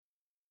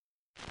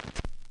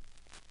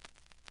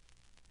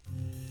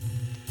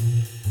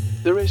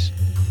There is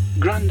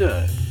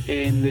grandeur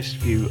in this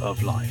view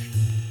of life.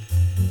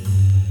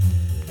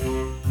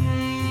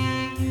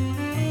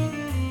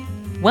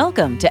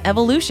 Welcome to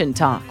Evolution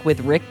Talk with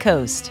Rick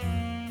Coast,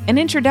 an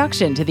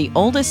introduction to the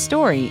oldest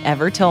story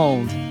ever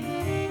told.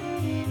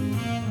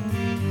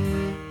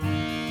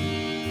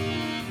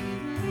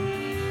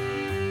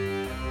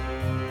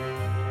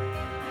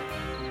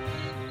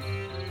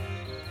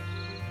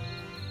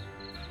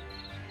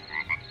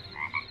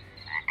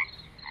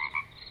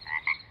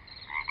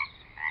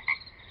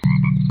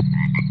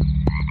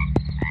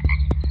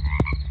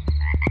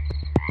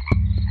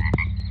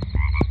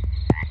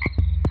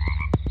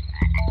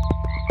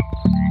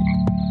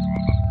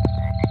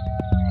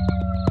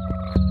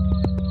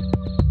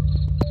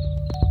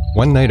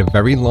 One night a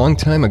very long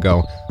time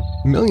ago,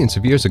 millions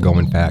of years ago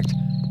in fact,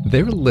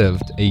 there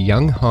lived a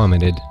young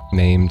hominid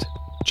named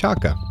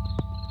Chaka.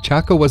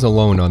 Chaka was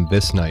alone on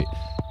this night.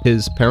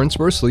 His parents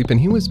were asleep and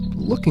he was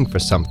looking for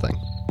something.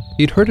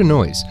 He'd heard a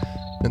noise,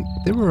 and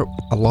there were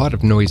a lot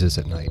of noises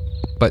at night,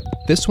 but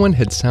this one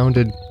had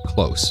sounded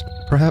close,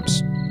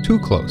 perhaps too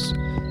close.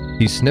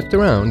 He sniffed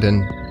around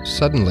and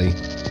suddenly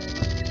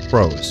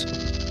froze.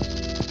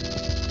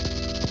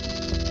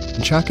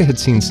 Chaka had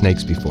seen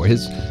snakes before.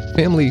 His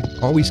family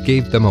always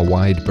gave them a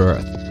wide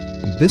berth.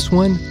 This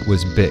one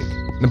was big,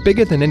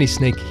 bigger than any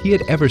snake he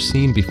had ever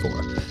seen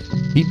before.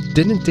 He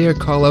didn't dare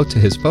call out to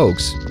his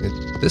folks.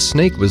 This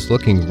snake was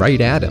looking right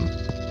at him.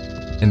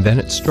 And then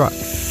it struck.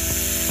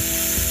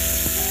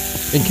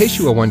 In case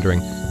you were wondering,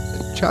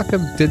 Chaka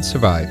did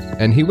survive,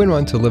 and he went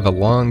on to live a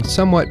long,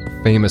 somewhat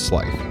famous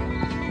life.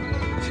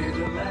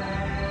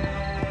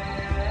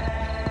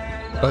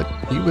 But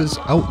he was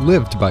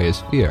outlived by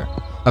his fear,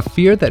 a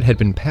fear that had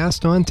been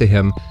passed on to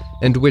him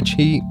and which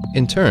he,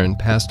 in turn,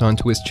 passed on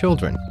to his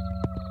children,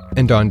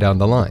 and on down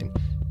the line.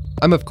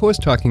 I'm of course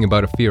talking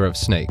about a fear of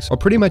snakes, or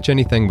pretty much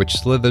anything which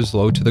slithers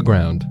low to the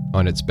ground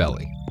on its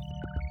belly.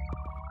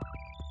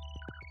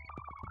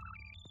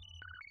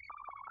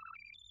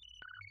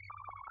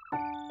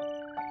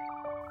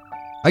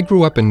 I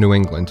grew up in New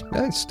England.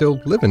 I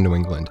still live in New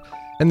England,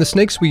 and the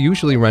snakes we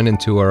usually run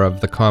into are of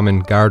the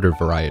common garter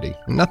variety,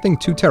 nothing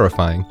too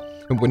terrifying.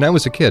 When I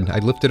was a kid, I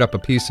lifted up a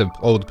piece of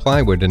old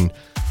plywood and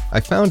I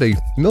found a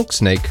milk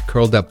snake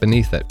curled up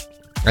beneath it.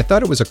 I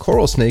thought it was a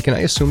coral snake and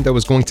I assumed I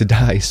was going to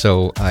die,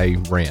 so I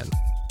ran.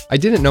 I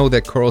didn't know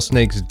that coral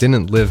snakes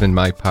didn't live in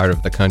my part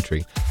of the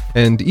country.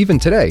 And even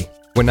today,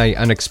 when I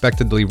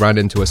unexpectedly run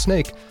into a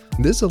snake,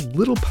 there's a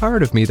little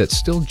part of me that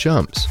still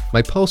jumps.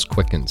 My pulse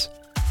quickens.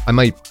 I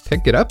might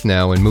pick it up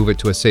now and move it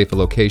to a safer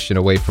location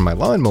away from my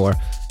lawnmower,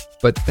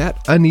 but that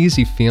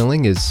uneasy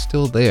feeling is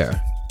still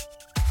there.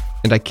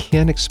 And I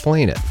can't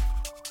explain it.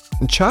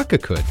 And Chaka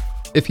could.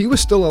 If he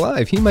was still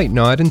alive, he might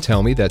nod and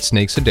tell me that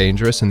snakes are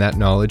dangerous and that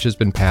knowledge has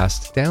been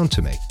passed down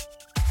to me.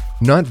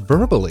 Not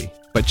verbally,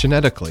 but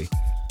genetically.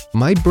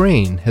 My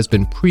brain has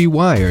been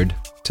pre-wired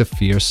to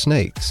fear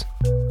snakes.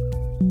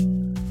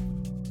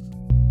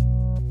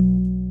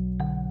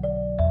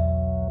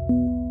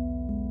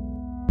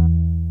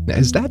 Now,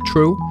 is that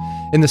true?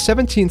 In the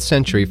 17th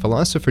century,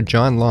 philosopher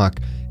John Locke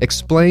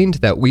explained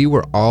that we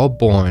were all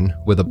born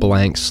with a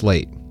blank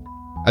slate,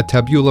 a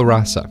tabula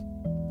rasa.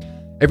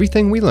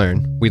 Everything we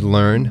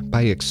learn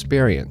by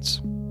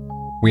experience.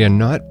 We are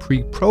not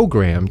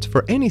pre-programmed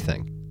for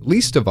anything,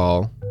 least of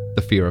all,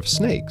 the fear of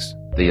snakes.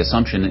 The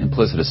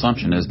implicit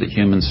assumption is that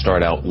humans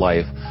start out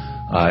life,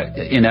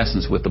 in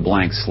essence, with the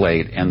blank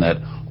slate, and that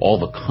all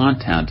the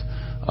content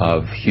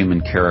of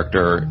human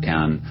character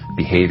and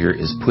behavior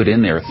is put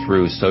in there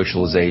through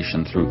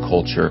socialization, through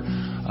culture,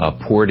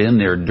 poured in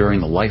there during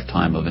the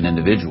lifetime of an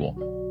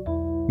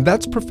individual.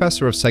 That's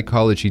Professor of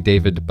Psychology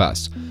David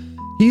Buss.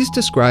 He's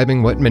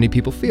describing what many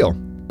people feel,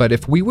 but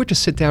if we were to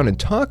sit down and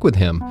talk with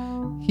him,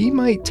 he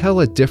might tell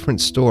a different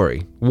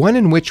story, one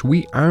in which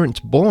we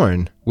aren't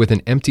born with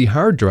an empty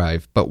hard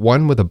drive, but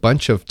one with a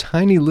bunch of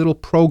tiny little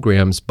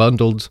programs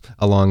bundled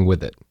along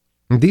with it.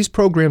 These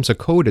programs are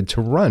coded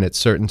to run at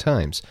certain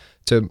times,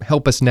 to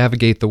help us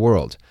navigate the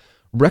world.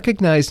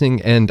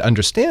 Recognizing and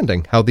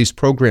understanding how these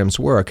programs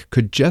work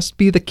could just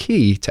be the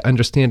key to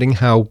understanding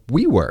how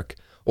we work,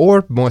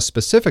 or more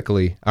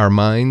specifically, our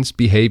minds,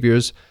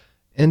 behaviors,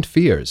 and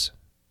fears.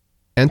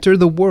 Enter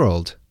the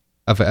world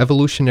of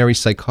evolutionary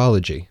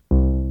psychology.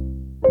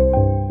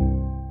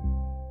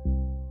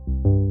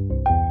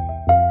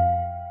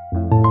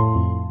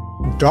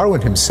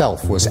 Darwin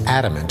himself was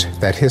adamant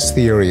that his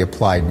theory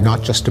applied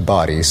not just to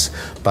bodies,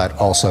 but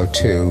also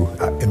to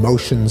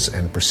emotions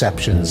and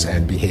perceptions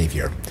and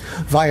behavior.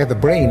 Via the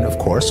brain, of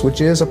course,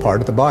 which is a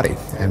part of the body.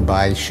 And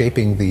by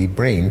shaping the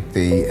brain,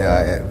 the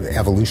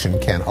evolution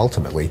can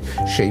ultimately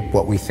shape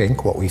what we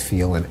think, what we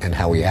feel, and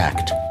how we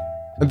act.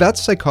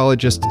 That's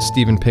psychologist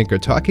Steven Pinker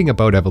talking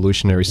about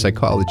evolutionary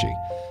psychology.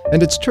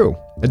 And it's true.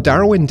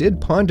 Darwin did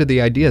ponder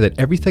the idea that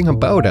everything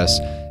about us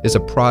is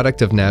a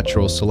product of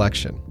natural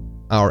selection.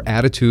 Our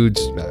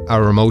attitudes,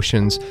 our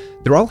emotions,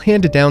 they're all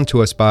handed down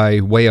to us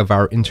by way of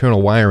our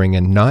internal wiring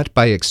and not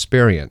by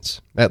experience,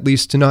 at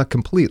least not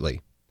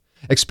completely.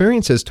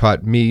 Experience has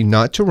taught me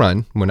not to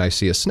run when I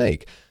see a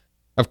snake.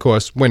 Of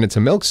course, when it's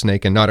a milk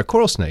snake and not a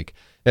coral snake.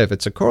 If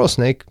it's a coral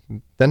snake,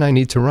 then I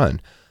need to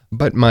run.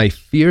 But my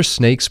Fear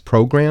Snakes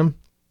program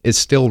is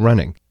still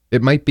running.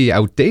 It might be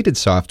outdated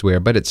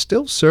software, but it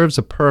still serves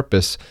a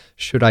purpose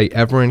should I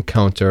ever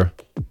encounter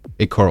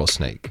a coral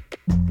snake.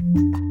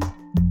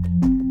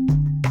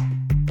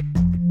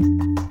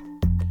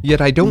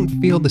 Yet I don't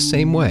feel the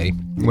same way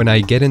when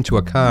I get into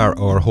a car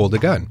or hold a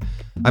gun.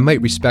 I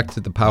might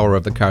respect the power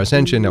of the car's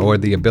engine or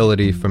the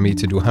ability for me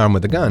to do harm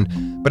with a gun,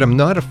 but I'm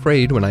not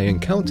afraid when I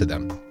encounter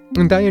them.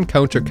 And I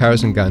encounter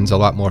cars and guns a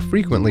lot more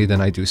frequently than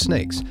I do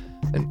snakes.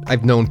 And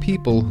I've known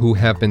people who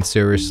have been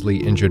seriously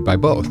injured by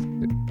both.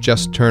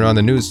 Just turn on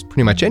the news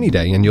pretty much any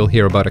day and you'll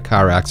hear about a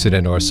car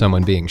accident or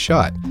someone being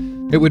shot.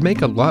 It would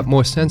make a lot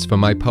more sense for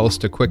my pulse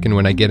to quicken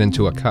when I get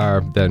into a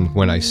car than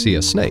when I see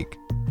a snake.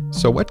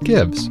 So what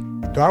gives?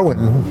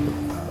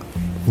 Darwin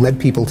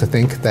led people to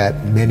think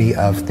that many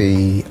of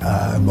the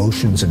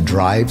emotions and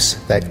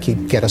drives that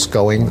get us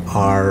going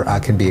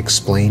can be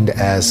explained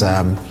as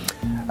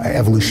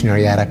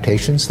evolutionary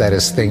adaptations, that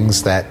is,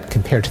 things that,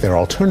 compared to their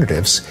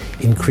alternatives,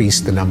 increase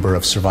the number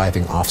of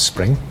surviving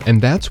offspring.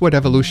 And that's what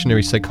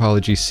evolutionary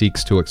psychology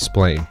seeks to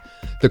explain.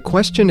 The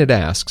question it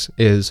asks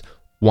is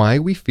why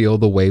we feel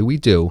the way we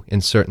do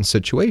in certain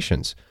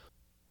situations.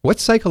 What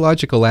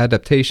psychological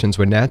adaptations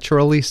were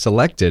naturally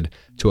selected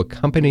to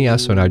accompany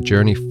us on our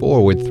journey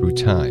forward through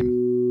time?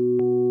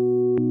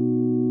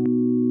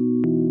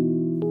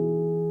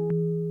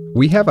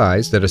 We have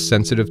eyes that are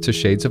sensitive to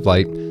shades of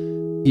light,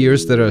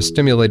 ears that are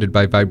stimulated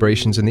by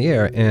vibrations in the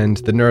air, and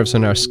the nerves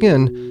on our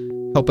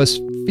skin help us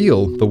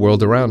feel the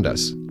world around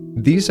us.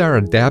 These are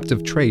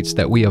adaptive traits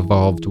that we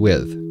evolved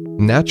with.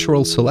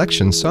 Natural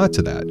selection saw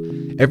to that.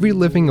 Every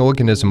living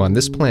organism on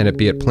this planet,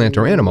 be it plant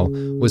or animal,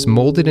 was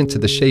molded into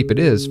the shape it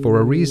is for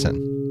a reason.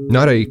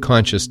 Not a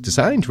conscious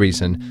designed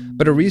reason,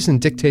 but a reason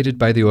dictated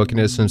by the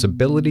organism's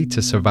ability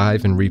to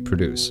survive and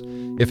reproduce.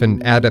 If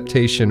an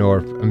adaptation or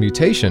a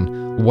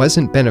mutation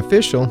wasn't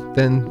beneficial,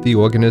 then the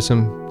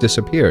organism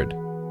disappeared.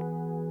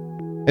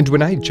 And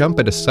when I jump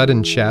at a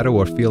sudden shadow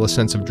or feel a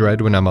sense of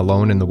dread when I'm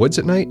alone in the woods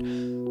at night,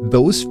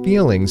 those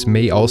feelings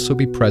may also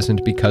be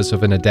present because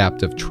of an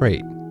adaptive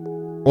trait.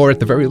 Or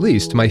at the very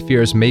least, my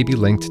fears may be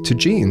linked to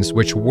genes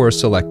which were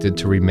selected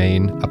to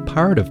remain a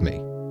part of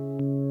me.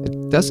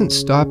 It doesn't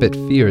stop at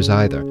fears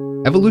either.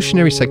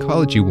 Evolutionary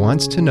psychology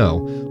wants to know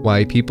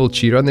why people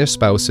cheat on their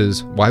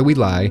spouses, why we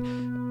lie,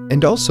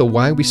 and also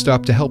why we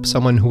stop to help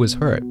someone who is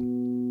hurt.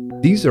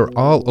 These are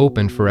all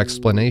open for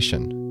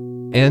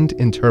explanation and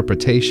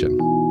interpretation.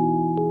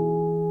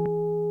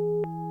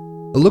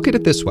 Look at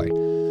it this way.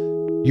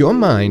 Your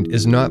mind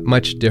is not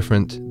much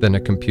different than a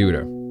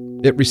computer.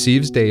 It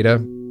receives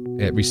data,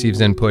 it receives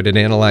input, it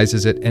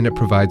analyzes it, and it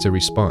provides a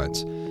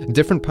response.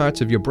 Different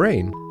parts of your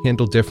brain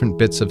handle different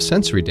bits of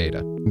sensory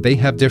data. They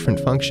have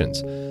different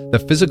functions.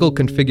 The physical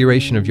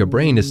configuration of your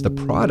brain is the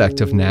product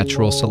of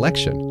natural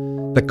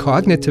selection. The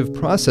cognitive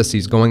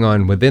processes going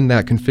on within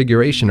that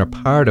configuration are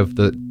part of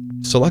the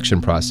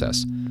selection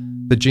process.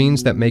 The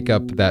genes that make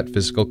up that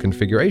physical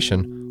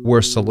configuration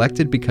were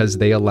selected because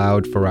they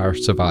allowed for our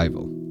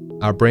survival.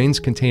 Our brains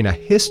contain a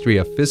history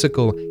of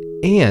physical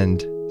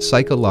and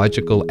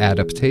psychological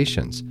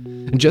adaptations.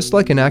 And just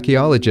like an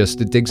archaeologist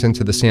digs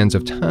into the sands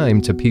of time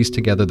to piece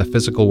together the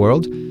physical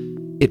world,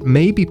 it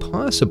may be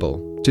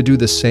possible to do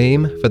the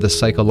same for the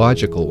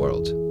psychological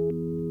world.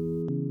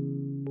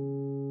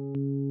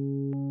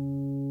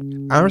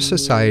 Our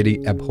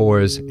society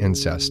abhors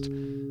incest.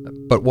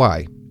 But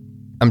why?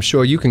 I'm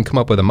sure you can come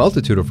up with a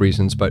multitude of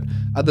reasons, but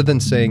other than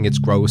saying it's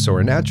gross or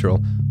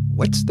unnatural,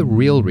 what's the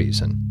real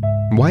reason?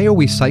 Why are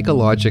we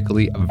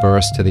psychologically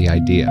averse to the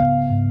idea?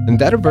 And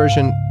that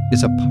aversion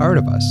is a part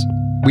of us.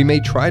 We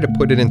may try to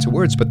put it into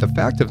words, but the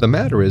fact of the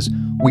matter is,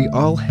 we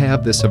all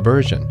have this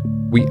aversion.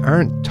 We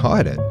aren't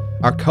taught it.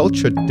 Our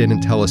culture didn't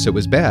tell us it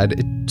was bad.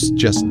 It's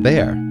just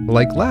there,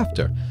 like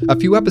laughter. A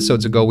few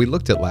episodes ago, we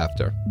looked at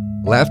laughter.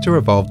 Laughter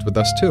evolved with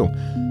us too.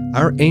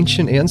 Our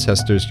ancient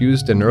ancestors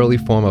used an early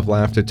form of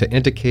laughter to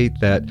indicate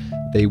that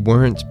they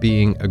weren't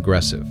being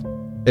aggressive.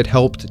 It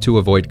helped to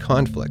avoid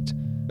conflict.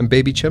 And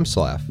baby chimps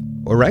laugh,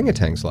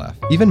 orangutans laugh,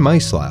 even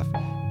mice laugh.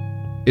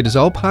 It is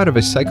all part of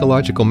a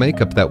psychological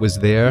makeup that was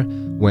there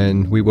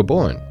when we were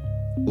born.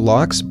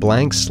 Locke's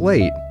blank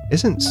slate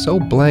isn't so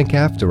blank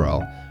after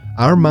all.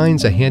 Our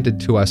minds are handed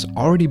to us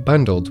already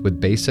bundled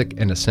with basic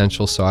and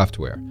essential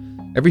software.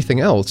 Everything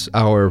else,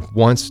 our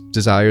wants,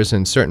 desires,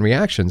 and certain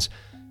reactions,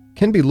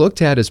 can be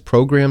looked at as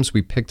programs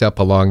we picked up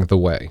along the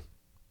way.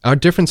 Our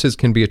differences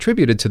can be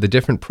attributed to the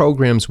different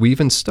programs we've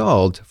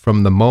installed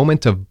from the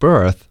moment of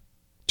birth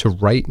to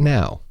right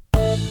now.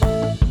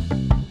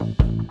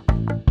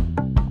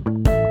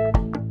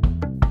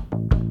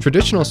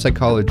 Traditional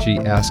psychology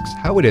asks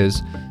how it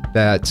is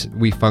that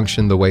we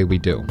function the way we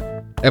do.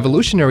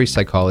 Evolutionary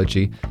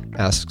psychology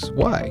asks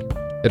why.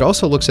 It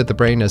also looks at the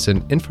brain as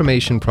an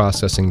information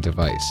processing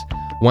device,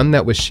 one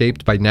that was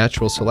shaped by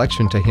natural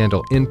selection to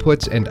handle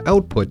inputs and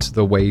outputs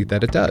the way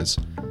that it does.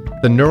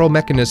 The neural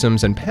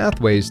mechanisms and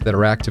pathways that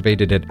are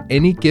activated at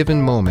any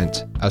given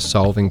moment are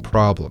solving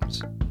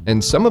problems.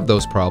 And some of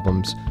those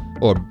problems,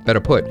 or better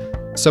put,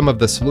 some of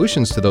the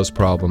solutions to those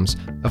problems,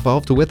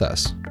 evolved with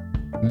us.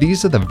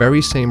 These are the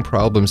very same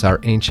problems our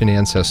ancient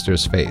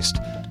ancestors faced.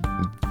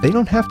 They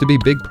don't have to be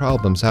big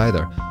problems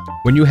either.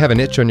 When you have an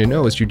itch on your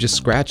nose, you just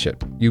scratch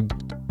it. You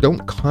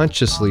don't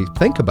consciously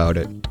think about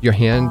it. Your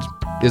hand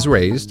is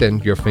raised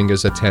and your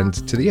fingers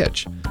attend to the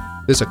itch.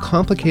 There's a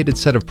complicated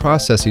set of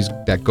processes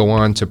that go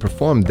on to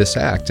perform this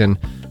act, and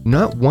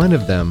not one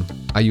of them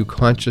are you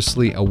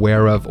consciously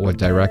aware of or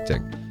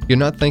directing. You're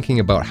not thinking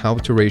about how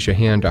to raise your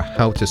hand or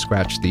how to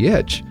scratch the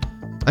itch.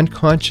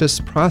 Unconscious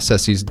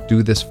processes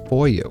do this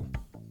for you.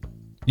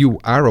 You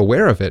are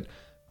aware of it,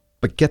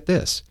 but get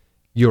this,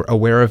 you're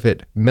aware of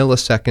it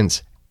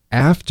milliseconds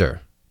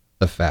after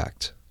the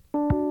fact.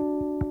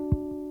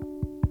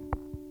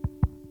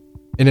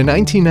 In a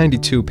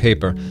 1992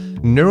 paper,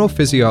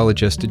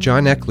 neurophysiologist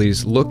John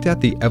Eccles looked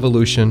at the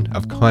evolution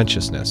of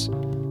consciousness.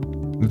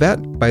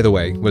 That, by the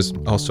way, was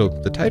also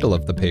the title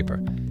of the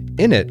paper.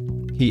 In it,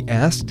 he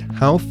asked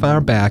how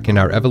far back in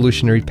our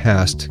evolutionary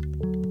past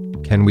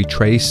can we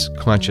trace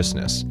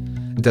consciousness?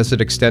 Does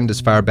it extend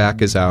as far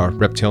back as our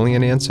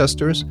reptilian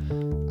ancestors?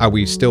 Are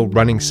we still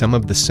running some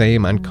of the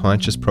same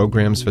unconscious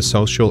programs for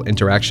social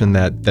interaction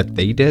that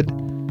they did?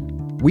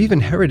 We've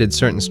inherited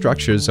certain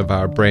structures of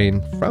our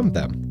brain from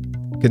them.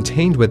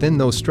 Contained within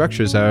those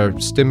structures are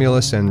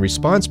stimulus and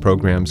response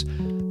programs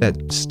that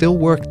still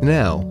work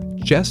now,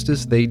 just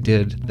as they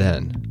did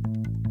then.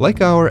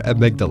 Like our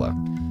amygdala,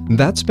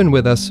 that's been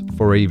with us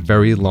for a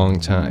very long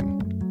time.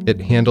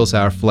 It handles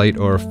our flight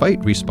or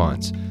fight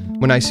response.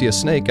 When I see a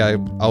snake,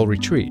 I'll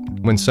retreat.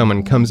 When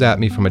someone comes at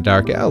me from a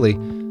dark alley,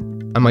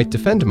 I might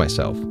defend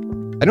myself.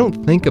 I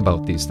don't think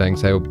about these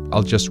things,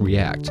 I'll just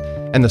react.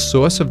 And the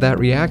source of that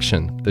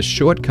reaction, the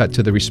shortcut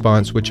to the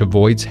response which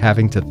avoids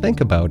having to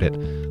think about it,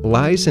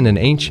 lies in an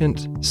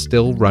ancient,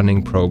 still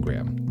running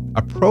program.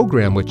 A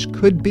program which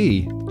could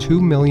be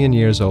 2 million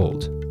years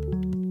old.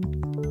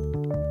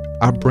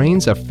 Our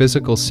brains are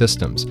physical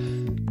systems.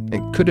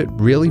 And could it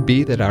really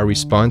be that our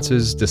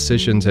responses,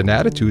 decisions, and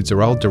attitudes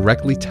are all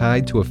directly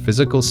tied to a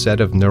physical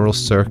set of neural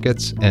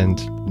circuits and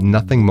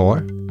nothing more?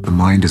 The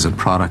mind is a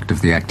product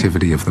of the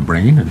activity of the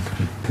brain, and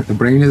the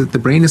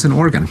brain is an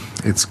organ.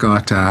 It's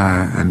got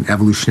an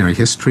evolutionary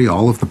history.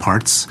 All of the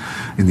parts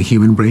in the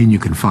human brain you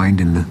can find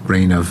in the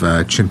brain of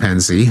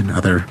chimpanzee and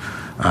other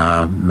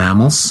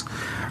mammals.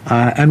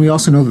 And we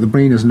also know that the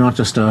brain is not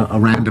just a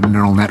random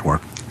neural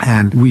network.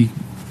 And we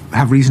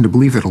have reason to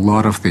believe that a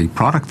lot of the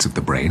products of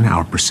the brain,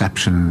 our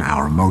perception,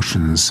 our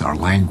emotions, our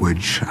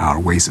language, our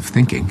ways of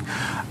thinking,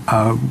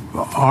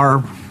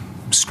 are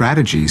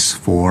strategies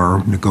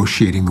for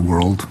negotiating the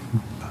world,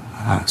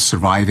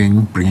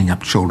 surviving, bringing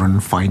up children,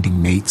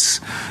 finding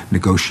mates,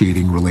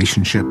 negotiating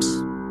relationships.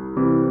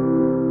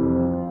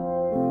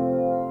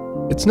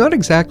 It's not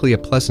exactly a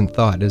pleasant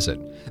thought, is it?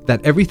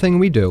 That everything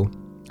we do,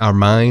 our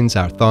minds,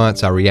 our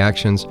thoughts, our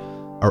reactions,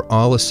 are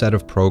all a set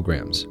of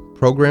programs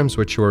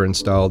which were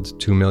installed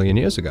 2 million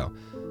years ago.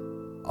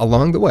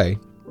 Along the way,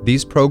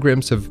 these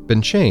programs have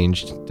been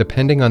changed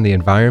depending on the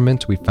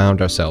environment we found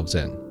ourselves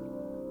in.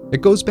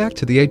 It goes back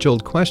to the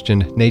age-old question,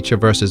 nature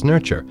versus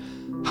nurture.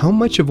 How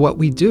much of what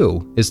we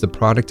do is the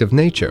product of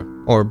nature,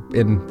 or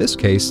in this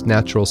case,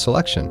 natural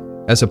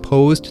selection, as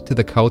opposed to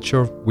the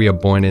culture we are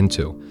born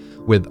into,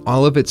 with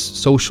all of its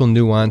social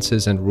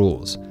nuances and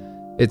rules?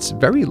 It's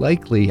very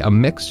likely a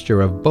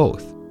mixture of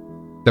both.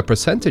 The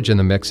percentage in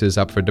the mix is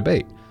up for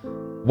debate.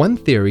 One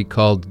theory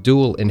called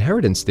dual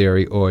inheritance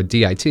theory, or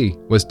DIT,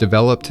 was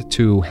developed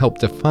to help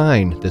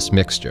define this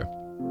mixture.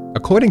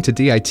 According to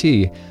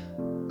DIT,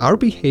 our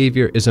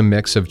behavior is a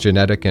mix of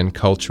genetic and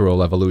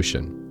cultural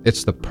evolution.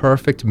 It's the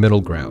perfect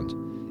middle ground.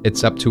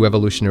 It's up to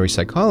evolutionary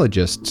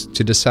psychologists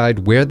to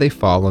decide where they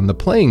fall on the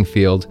playing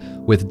field,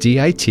 with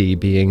DIT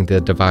being the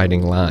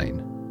dividing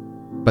line.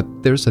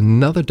 But there's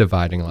another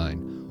dividing line,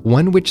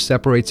 one which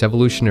separates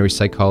evolutionary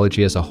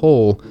psychology as a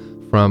whole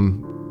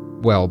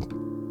from, well,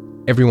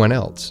 everyone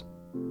else.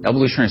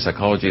 Evolutionary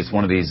psychology is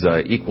one of these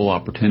equal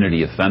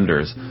opportunity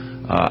offenders.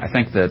 I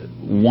think that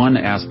one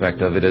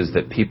aspect of it is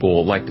that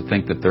people like to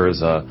think that there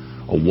is a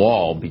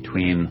wall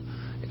between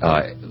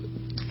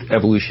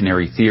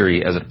evolutionary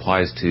theory as it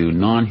applies to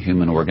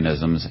non-human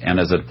organisms and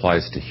as it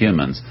applies to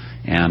humans,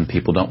 and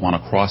people don't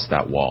want to cross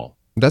that wall.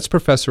 That's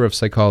Professor of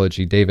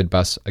Psychology David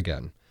Buss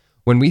again.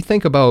 When we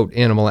think about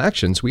animal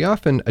actions, we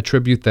often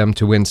attribute them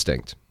to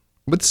instinct.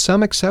 With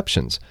some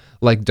exceptions,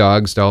 like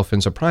dogs,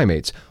 dolphins, or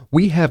primates,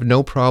 we have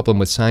no problem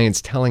with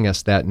science telling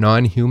us that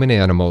non-human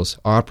animals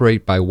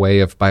operate by way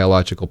of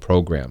biological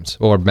programs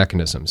or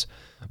mechanisms.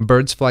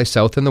 Birds fly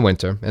south in the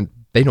winter, and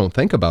they don't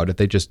think about it,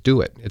 they just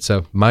do it. It's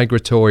a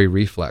migratory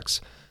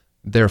reflex.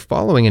 They're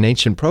following an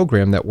ancient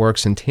program that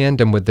works in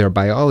tandem with their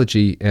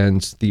biology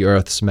and the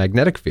Earth's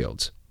magnetic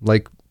fields,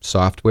 like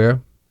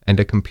software and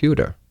a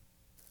computer.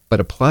 But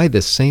apply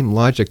this same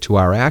logic to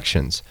our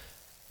actions,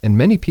 and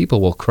many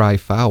people will cry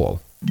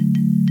foul.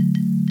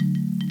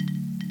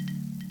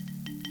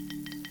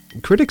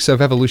 Critics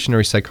of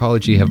evolutionary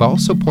psychology have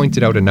also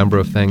pointed out a number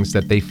of things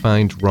that they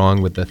find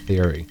wrong with the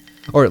theory.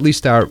 or at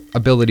least our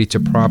ability to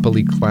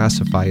properly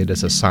classify it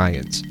as a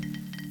science.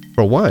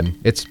 For one,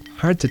 it's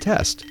hard to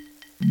test.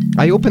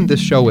 I opened this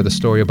show with a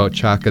story about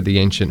Chaka the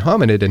ancient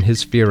hominid and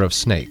his fear of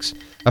snakes,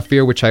 a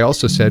fear which I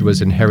also said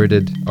was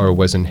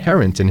was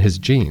inherent in his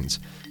genes,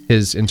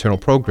 his internal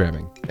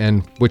programming,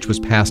 and which was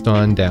passed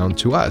on down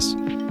to us.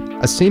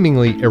 A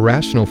seemingly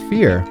irrational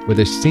fear with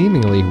a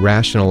seemingly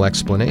rational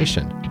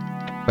explanation.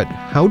 But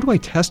how do I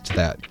test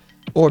that?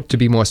 Or to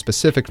be more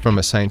specific from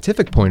a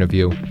scientific point of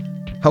view,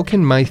 how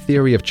can my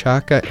theory of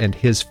Chaka and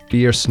his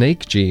fear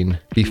snake gene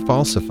be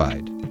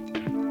falsified?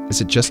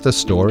 Is it just a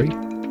story?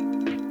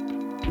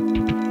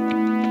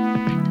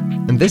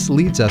 And this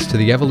leads us to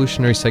the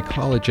evolutionary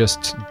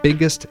psychologist's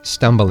biggest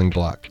stumbling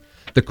block,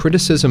 the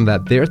criticism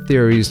that their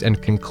theories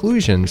and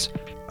conclusions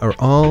are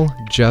all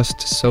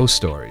just so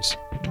stories.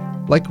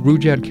 Like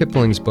Rudyard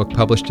Kipling's book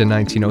published in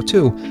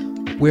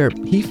 1902, where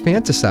he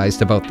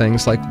fantasized about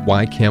things like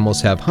why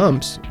camels have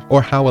humps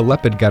or how a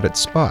leopard got its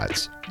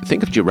spots.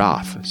 Think of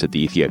giraffe, said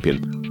the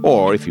Ethiopian,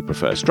 or if you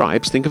prefer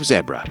stripes, think of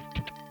zebra.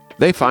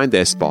 They find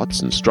their spots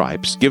and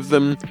stripes give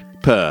them,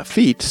 per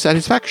feet,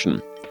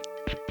 satisfaction.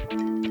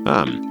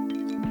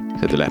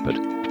 Said the leopard.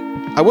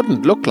 I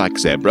wouldn't look like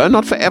zebra,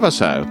 not forever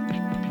so.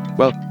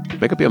 Well,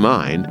 make up your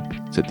mind,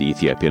 said the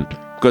Ethiopian,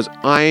 because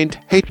I'd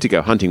hate to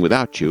go hunting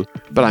without you,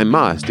 but I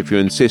must if you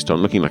insist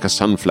on looking like a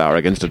sunflower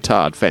against a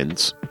tarred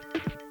fence.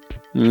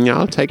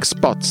 I'll take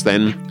spots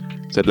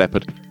then, said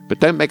leopard, but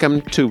don't make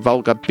 'em too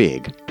vulgar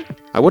big.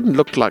 I wouldn't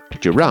look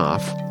like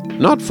giraffe,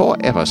 not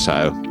forever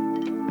so.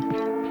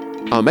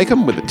 I'll make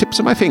 'em with the tips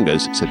of my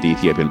fingers, said the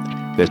Ethiopian.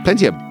 There's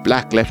plenty of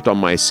black left on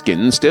my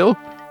skin still.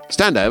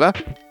 Stand over.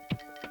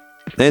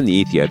 Then the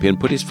Ethiopian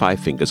put his 5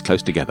 fingers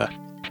close together.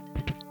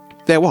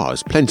 There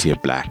was plenty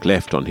of black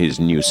left on his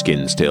new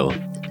skin still,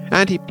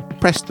 and he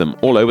pressed them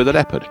all over the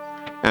leopard,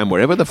 and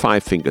wherever the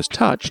 5 fingers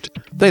touched,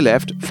 they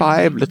left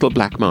 5 little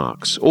black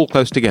marks, all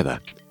close together.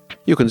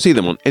 You can see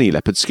them on any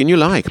leopard skin you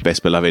like,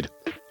 best beloved.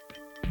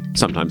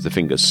 Sometimes the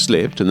fingers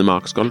slipped and the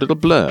marks got a little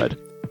blurred,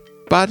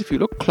 but if you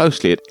look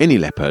closely at any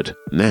leopard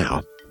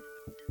now,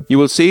 you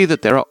will see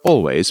that there are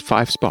always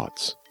 5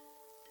 spots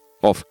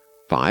of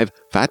 5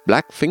 fat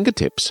black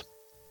fingertips.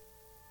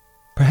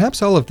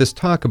 Perhaps all of this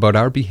talk about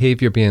our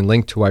behavior being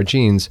linked to our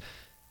genes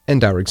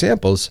and our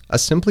examples are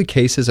simply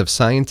cases of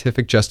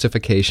scientific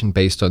justification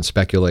based on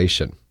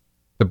speculation.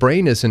 The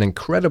brain is an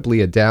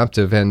incredibly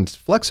adaptive and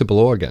flexible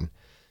organ.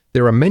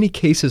 There are many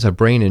cases of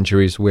brain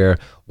injuries where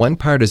one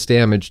part is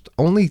damaged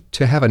only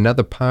to have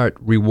another part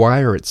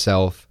rewire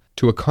itself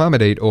to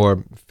accommodate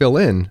or fill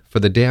in for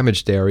the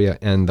damaged area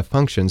and the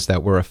functions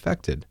that were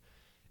affected.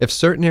 If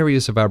certain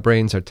areas of our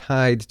brains are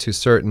tied to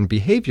certain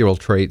behavioral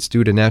traits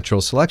due to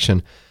natural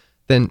selection,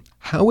 then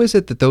how is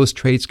it that those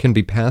traits can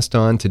be passed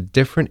on to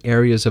different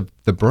areas of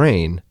the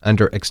brain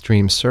under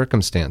extreme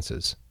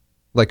circumstances,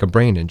 like a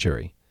brain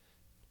injury?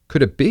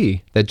 Could it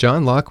be that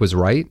John Locke was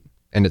right,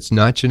 and it's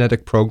not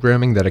genetic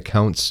programming that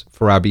accounts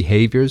for our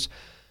behaviors,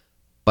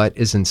 but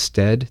is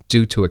instead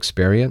due to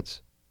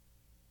experience?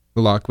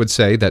 Locke would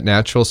say that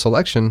natural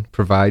selection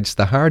provides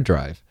the hard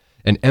drive,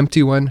 an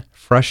empty one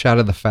fresh out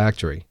of the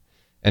factory,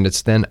 and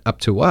it's then up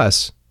to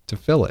us to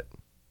fill it.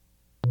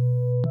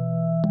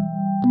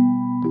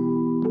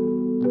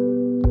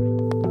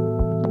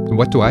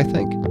 What do I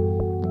think?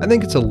 I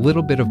think it's a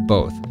little bit of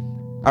both.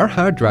 Our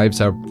hard drives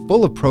are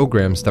full of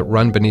programs that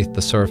run beneath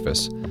the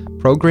surface,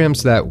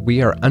 programs that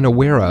we are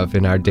unaware of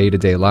in our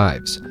day-to-day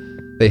lives.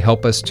 They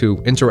help us to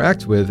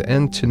interact with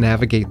and to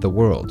navigate the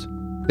world.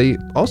 They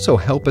also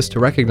help us to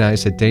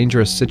recognize a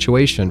dangerous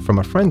situation from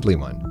a friendly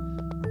one.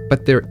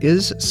 But there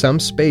is some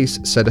space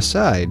set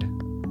aside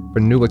for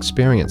new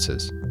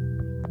experiences.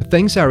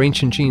 Things our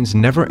ancient genes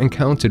never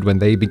encountered when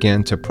they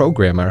began to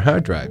program our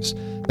hard drives.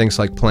 Things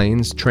like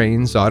planes,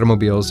 trains,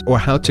 automobiles, or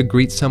how to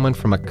greet someone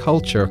from a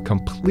culture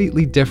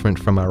completely different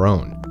from our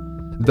own.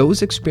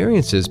 Those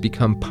experiences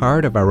become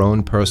part of our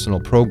own personal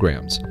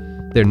programs.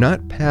 They're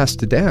not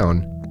passed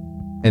down,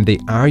 and they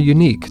are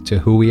unique to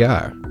who we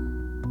are.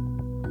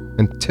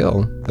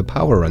 Until the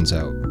power runs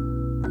out.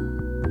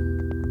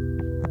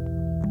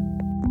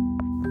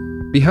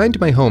 Behind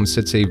my home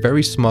sits a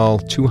very small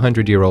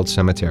 200-year-old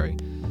cemetery.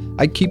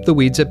 I keep the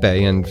weeds at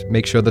bay and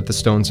make sure that the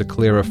stones are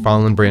clear of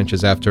fallen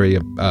branches after a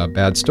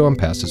bad storm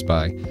passes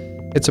by.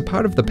 It's a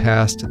part of the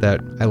past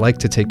that I like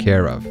to take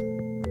care of.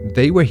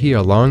 They were here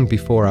long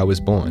before I was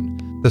born.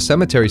 The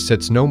cemetery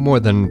sits no more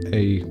than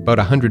about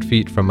 100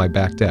 feet from my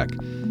back deck.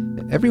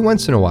 Every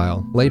once in a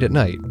while, late at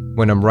night,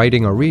 when I'm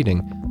writing or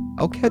reading,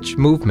 I'll catch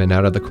movement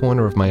out of the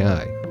corner of my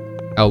eye.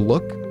 I'll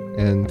look,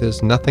 and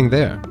there's nothing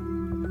there.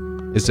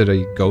 Is it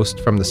a ghost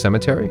from the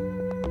cemetery?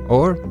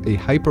 Or a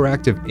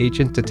hyperactive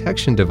agent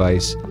detection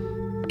device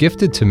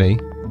gifted to me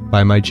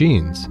by my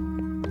genes?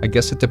 I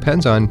guess it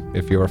depends on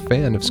if you're a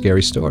fan of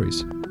scary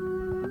stories.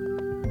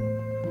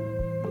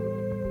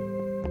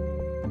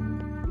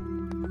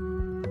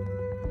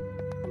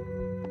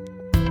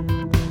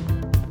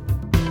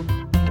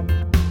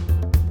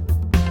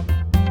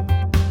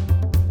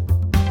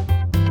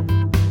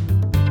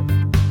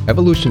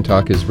 Evolution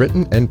Talk is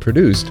written and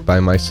produced by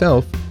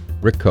myself,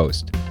 Rick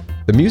Coast.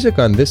 The music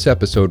on this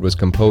episode was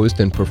composed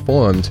and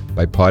performed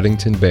by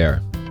Poddington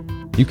Bear.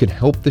 You can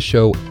help the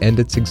show end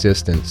its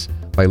existence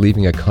by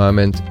leaving a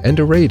comment and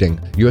a rating.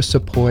 Your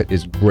support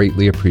is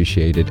greatly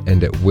appreciated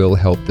and it will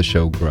help the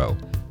show grow.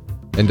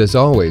 And as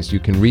always, you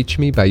can reach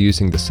me by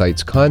using the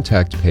site's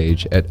contact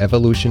page at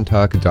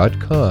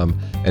evolutiontalk.com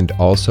and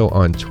also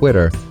on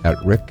Twitter at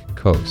Rick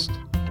Coast.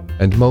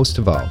 And most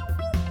of all,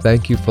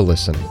 thank you for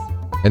listening.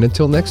 And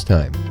until next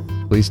time,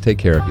 please take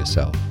care of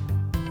yourself.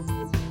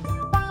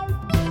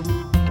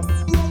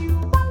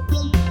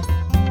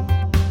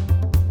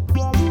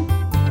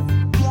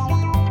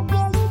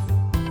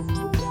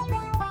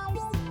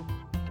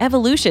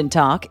 Evolution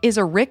Talk is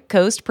a Rick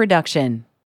Coast production.